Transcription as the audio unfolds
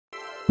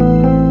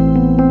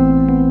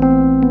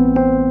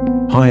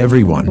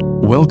everyone,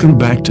 welcome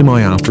back to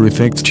my After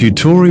Effects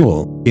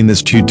tutorial. In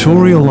this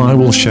tutorial I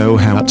will show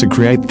how to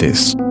create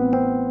this.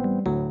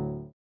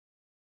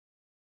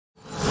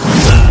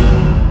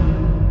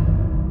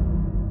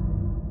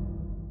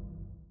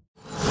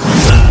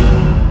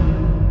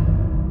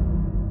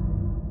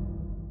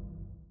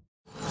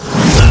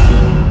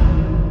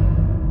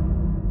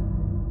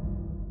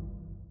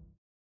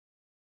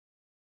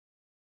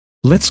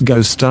 Let's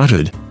go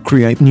started.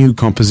 Create new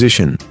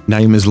composition,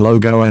 name is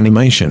logo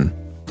animation.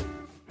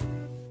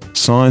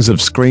 Size of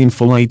screen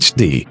full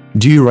HD,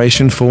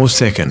 duration 4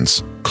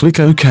 seconds, click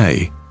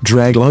OK,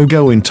 drag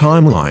logo in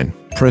timeline,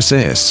 press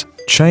S,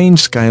 change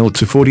scale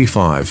to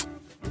 45.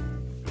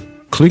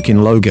 Click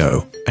in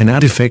logo, and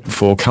add effect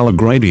for color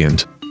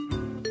gradient.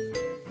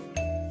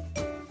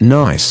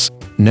 Nice,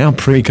 now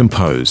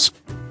pre-compose.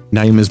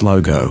 Name is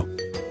logo.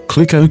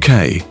 Click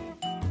OK.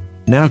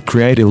 Now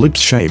create ellipse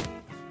shape.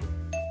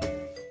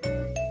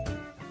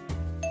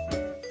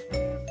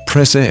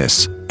 Press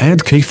S, add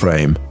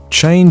keyframe,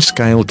 change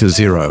scale to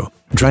 0,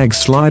 drag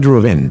slider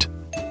of end.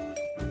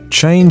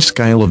 Change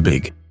scale of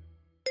big.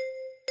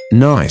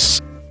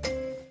 Nice.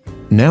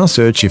 Now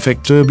search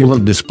effect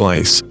turbulent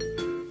displace.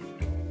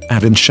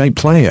 Add in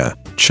shape layer,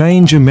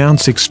 change amount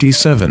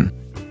 67.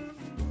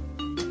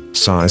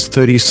 Size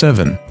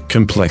 37,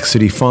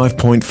 complexity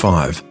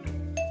 5.5.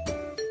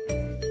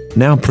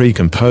 Now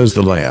pre-compose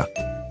the layer.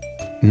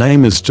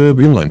 Name is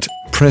turbulent,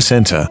 press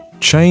enter.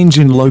 Change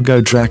in logo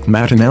track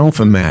matte and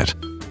alpha matte.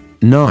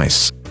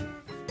 Nice.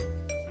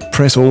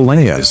 Press all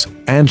layers,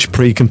 add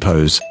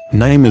pre-compose,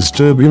 name is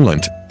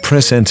turbulent,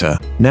 press enter.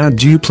 Now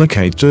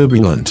duplicate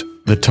turbulent,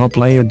 the top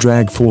layer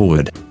drag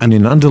forward, and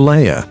in under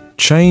layer,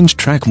 change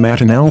track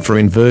matte and alpha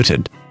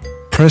inverted.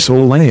 Press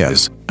all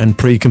layers, and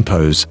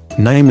pre-compose,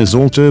 name is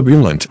all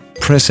turbulent,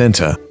 press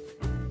enter.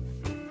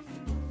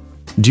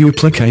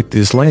 Duplicate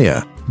this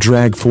layer,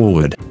 drag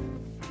forward.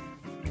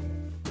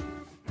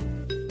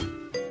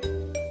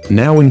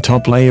 Now in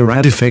top layer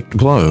add effect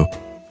glow.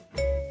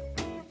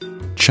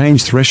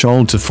 Change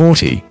threshold to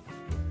 40.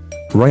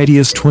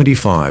 Radius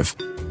 25.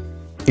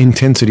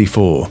 Intensity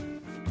 4.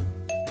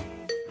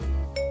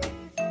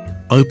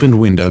 Open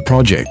window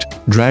project,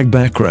 drag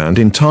background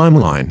in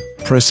timeline,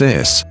 press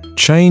S,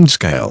 change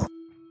scale.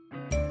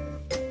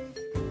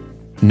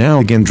 Now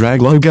again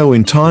drag logo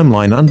in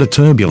timeline under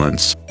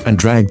turbulence, and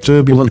drag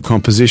turbulent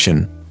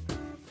composition.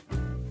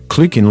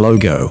 Click in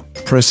logo,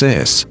 press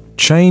S,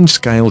 change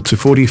scale to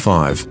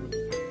 45.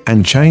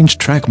 And change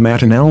track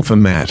matte and alpha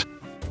matte.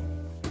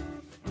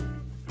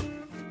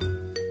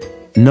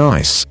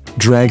 Nice,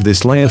 drag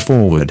this layer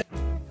forward.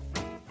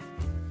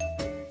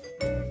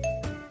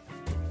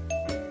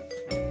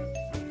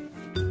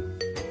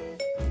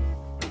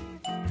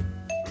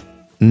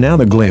 Now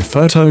the glare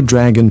photo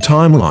drag in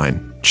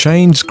timeline,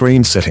 change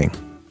screen setting.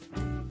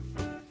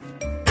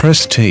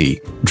 Press T,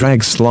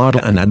 drag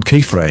slider and add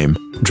keyframe,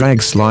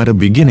 drag slider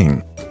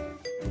beginning.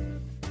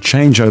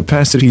 Change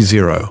opacity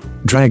 0,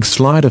 drag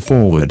slider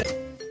forward.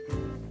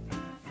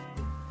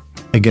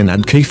 Again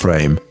add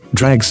keyframe,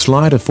 drag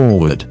slider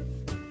forward.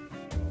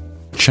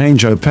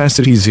 Change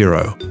opacity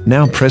 0,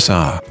 now press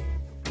R.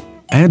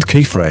 Add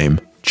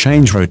keyframe,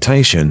 change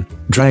rotation,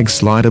 drag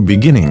slider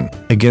beginning,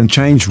 again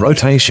change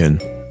rotation.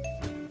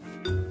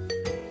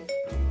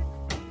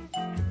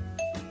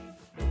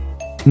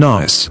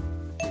 Nice.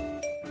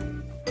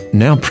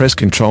 Now press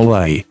Ctrl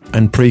A,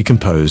 and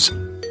pre-compose.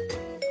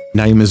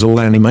 Name is all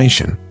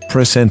animation,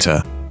 press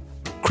enter.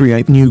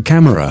 Create new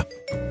camera.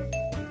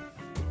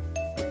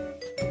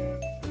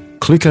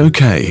 Click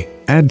OK,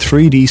 add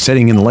 3D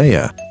setting in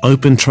layer,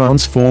 open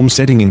transform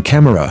setting in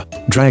camera,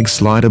 drag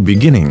slider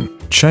beginning,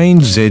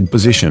 change Z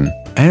position,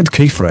 add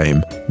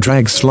keyframe,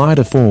 drag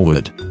slider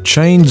forward,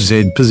 change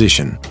Z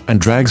position,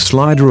 and drag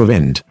slider of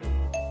end.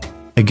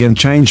 Again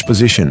change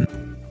position.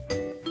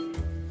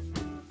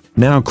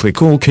 Now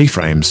click all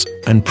keyframes,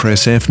 and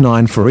press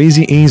F9 for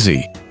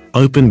easy.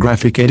 Open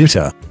graphic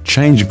editor,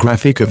 change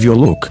graphic of your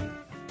look.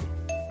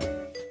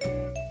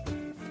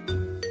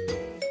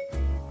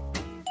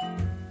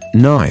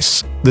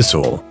 Nice, that's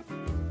all.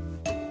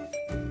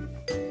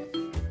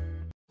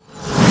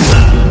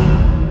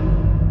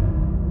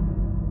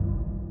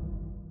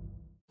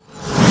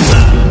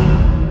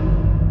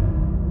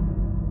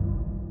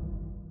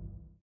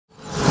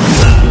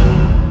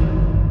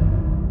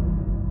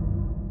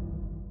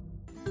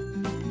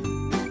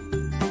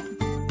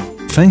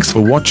 Thanks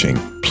for watching.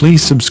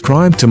 Please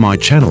subscribe to my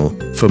channel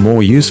for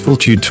more useful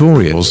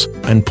tutorials,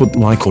 and put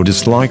like or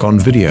dislike on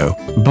video.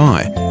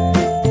 Bye.